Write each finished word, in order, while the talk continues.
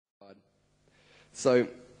So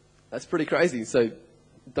that's pretty crazy. So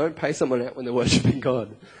don't pay someone out when they're worshiping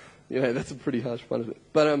God. That's a pretty harsh punishment.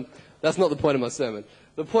 But that's not the point of my sermon.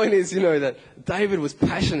 The point is, that David was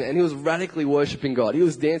passionate and he was radically worshiping God. He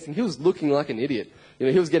was dancing. He was looking like an idiot.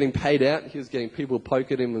 He was getting paid out. He was getting people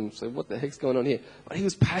poke at him and say, what the heck's going on here? But he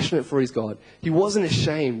was passionate for his God. He wasn't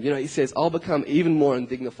ashamed. He says, I'll become even more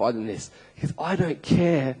undignified than this. Because I don't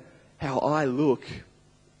care how I look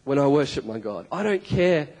when I worship my God. I don't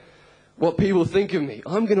care what people think of me.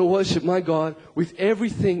 I'm going to worship my God with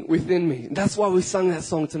everything within me. And that's why we sung that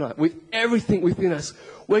song tonight. With everything within us,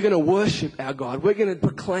 we're going to worship our God. We're going to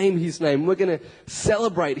proclaim his name. We're going to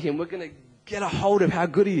celebrate him. We're going to get a hold of how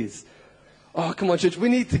good he is. Oh, come on, church. We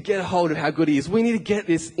need to get a hold of how good he is. We need to get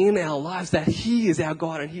this in our lives, that he is our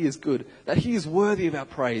God and he is good. That he is worthy of our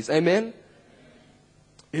praise. Amen?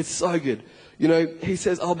 It's so good. He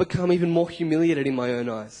says, I'll become even more humiliated in my own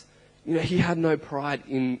eyes. He had no pride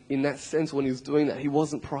in that sense when he was doing that. He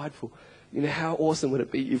wasn't prideful. How awesome would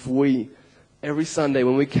it be if we, every Sunday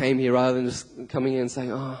when we came here, rather than just coming in and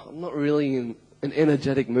saying, I'm not really in an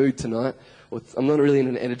energetic mood tonight, or I'm not really in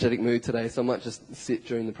an energetic mood today, so I might just sit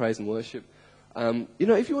during the praise and worship.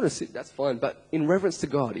 If you want to sit, that's fine. But in reverence to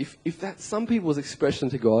God, if that's some people's expression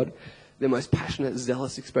to God, their most passionate,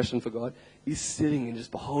 zealous expression for God, is sitting and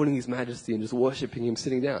just beholding his majesty and just worshiping him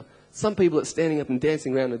sitting down. Some people are standing up and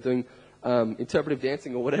dancing around and doing interpretive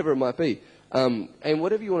dancing or whatever it might be. And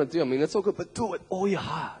whatever you want to do, that's all good, but do it all your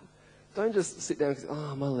heart. Don't just sit down and say,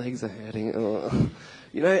 my legs are hurting.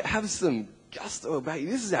 Have some gusto about you.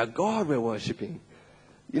 This is our God we're worshiping.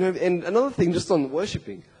 And another thing just on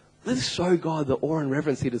worshiping, let's show God the awe and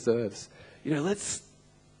reverence he deserves. Let's,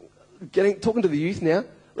 talking to the youth now,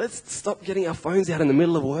 let's stop getting our phones out in the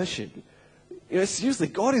middle of worship. Seriously,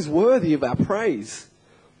 God is worthy of our praise.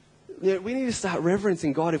 We need to start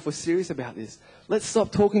reverencing God if we're serious about this. Let's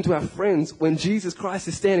stop talking to our friends when Jesus Christ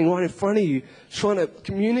is standing right in front of you, trying to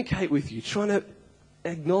communicate with you, trying to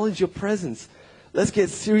acknowledge your presence. Let's get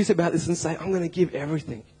serious about this and say, I'm going to give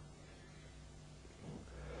everything.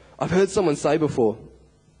 I've heard someone say before,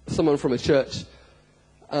 someone from a church,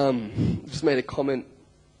 just made a comment,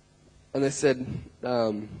 and they said,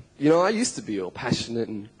 I used to be all passionate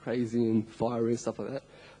and crazy and fiery and stuff like that.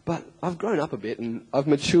 But I've grown up a bit and I've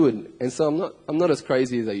matured, and so I'm not as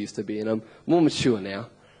crazy as I used to be, and I'm more mature now.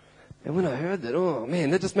 And when I heard that,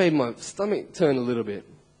 that just made my stomach turn a little bit.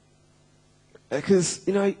 Because,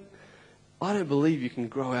 I don't believe you can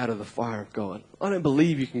grow out of the fire of God. I don't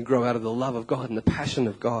believe you can grow out of the love of God and the passion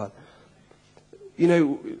of God.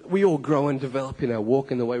 We all grow and develop in our walk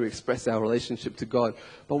and the way we express our relationship to God,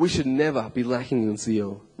 but we should never be lacking in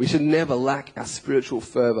zeal. We should never lack our spiritual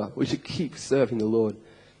fervor. We should keep serving the Lord.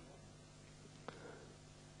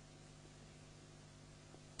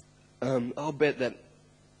 I'll bet that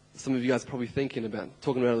some of you guys are probably thinking about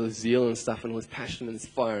talking about all this zeal and stuff and all this passion and this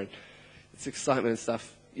fire and this excitement and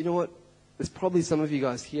stuff. You know what? There's probably some of you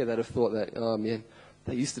guys here that have thought that,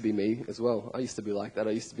 that used to be me as well. I used to be like that.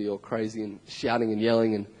 I used to be all crazy and shouting and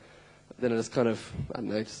yelling, and then I just kind of,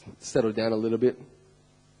 just settled down a little bit.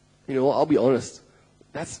 I'll be honest.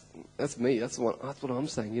 That's me. That's what I'm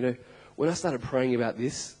saying. When I started praying about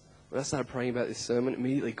this, sermon,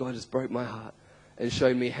 immediately God just broke my heart and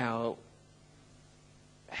showed me how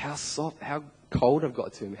soft, how cold I've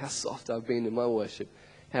got to him, how soft I've been in my worship,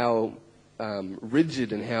 how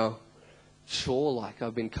rigid and how chore-like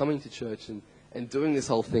I've been coming to church and doing this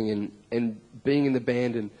whole thing and being in the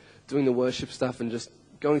band and doing the worship stuff and just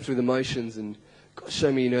going through the motions. And God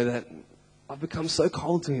showed me, that I've become so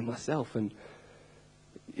cold to him myself. And,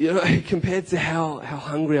 compared to how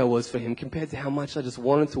hungry I was for him, compared to how much I just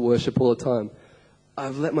wanted to worship all the time,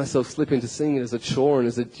 I've let myself slip into seeing it as a chore and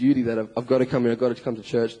as a duty that I've got to come here, I've got to come to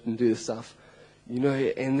church and do this stuff.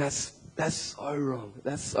 And that's so wrong.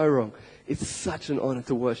 That's so wrong. It's such an honor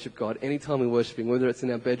to worship God. Anytime we're worshiping, whether it's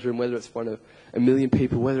in our bedroom, whether it's in front of 1 million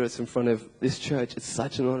people, whether it's in front of this church, it's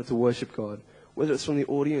such an honor to worship God. Whether it's from the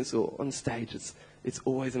audience or on stage, it's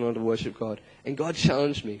always an honor to worship God. And God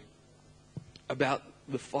challenged me about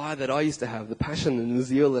the fire that I used to have, the passion and the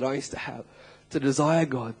zeal that I used to have, to desire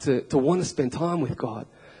God, to want to spend time with God.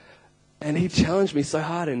 And he challenged me so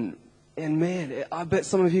hard, and man, I bet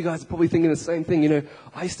some of you guys are probably thinking the same thing.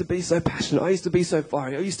 I used to be so passionate. I used to be so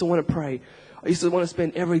fiery. I used to want to pray. I used to want to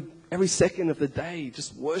spend every second of the day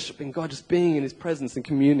just worshiping God, just being in his presence and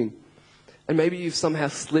communing. And maybe you've somehow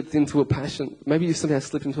slipped into a passion. Maybe you've somehow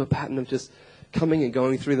slipped into a pattern of just coming and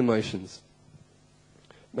going through the motions.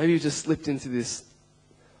 Maybe you've just slipped into this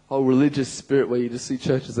whole religious spirit where you just see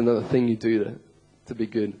church as another thing you do to be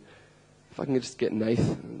good. If I can just get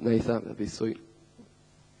Nath up, that'd be sweet.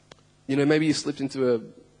 Maybe you slipped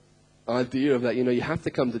into idea of that, you have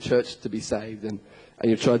to come to church to be saved, and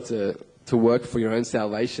you try to work for your own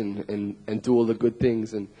salvation and do all the good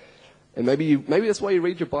things, and maybe that's why you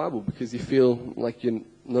read your Bible, because you feel like you're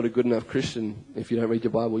not a good enough Christian if you don't read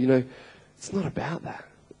your Bible. It's not about that.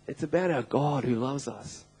 It's about our God who loves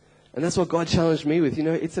us. And that's what God challenged me with.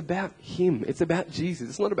 It's about Him. It's about Jesus.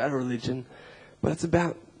 It's not about a religion, but it's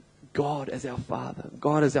about God as our Father,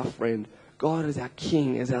 God as our friend, God as our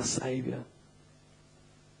King, as our Savior.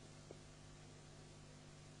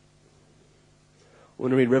 I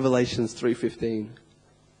want to read Revelations 3:15.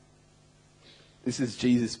 This is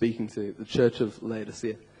Jesus speaking to the church of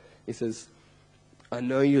Laodicea. He says, I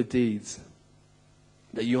know your deeds,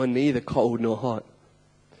 that you are neither cold nor hot.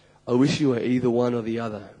 I wish you were either one or the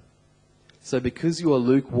other. So because you are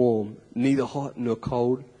lukewarm, neither hot nor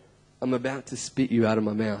cold, I'm about to spit you out of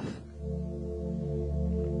my mouth.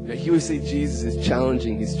 Here we see Jesus is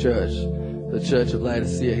challenging his church, the church of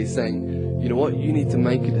Laodicea. He's saying, you know what? You need to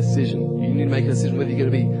make a decision. You need to make a decision whether you're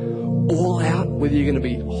going to be all out, whether you're going to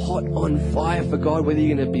be hot on fire for God, whether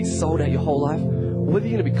you're going to be sold out your whole life, or whether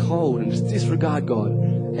you're going to be cold and just disregard God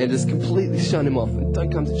and just completely shun Him off and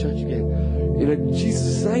don't come to church again. Jesus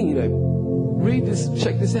is saying, read this,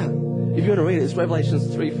 check this out. If you want to read it, it's Revelations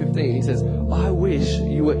 3:15. He says, I wish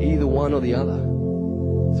you were either one or the other.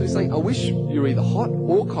 So he's saying, I wish you were either hot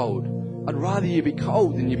or cold. I'd rather you be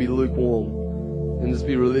cold than you be lukewarm and just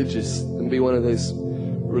be religious and be one of those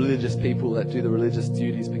religious people that do the religious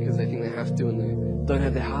duties because they think they have to and they don't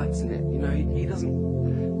have their hearts in it. He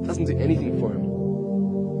doesn't do anything for him.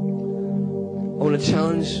 I want to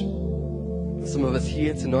challenge some of us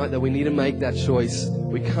here tonight that we need to make that choice.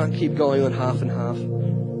 We can't keep going on half and half.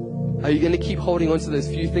 Are you going to keep holding on to those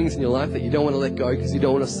few things in your life that you don't want to let go because you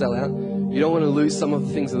don't want to sell out? You don't want to lose some of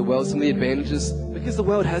the things of the world, some of the advantages, because the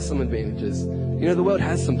world has some advantages. The world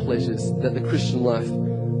has some pleasures that the Christian life,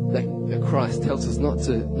 that Christ tells us not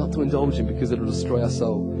to indulge in because it'll destroy our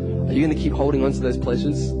soul. Are you going to keep holding on to those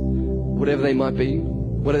pleasures, whatever they might be,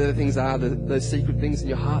 whatever the things are, those secret things in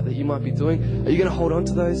your heart that you might be doing? Are you going to hold on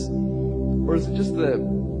to those? Or is it just that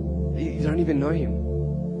you don't even know Him?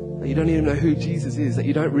 That you don't even know who Jesus is, that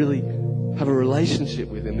you don't really have a relationship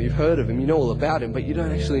with Him? You've heard of Him, you know all about Him, but you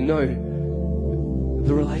don't actually know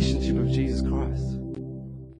the relationship of Jesus Christ.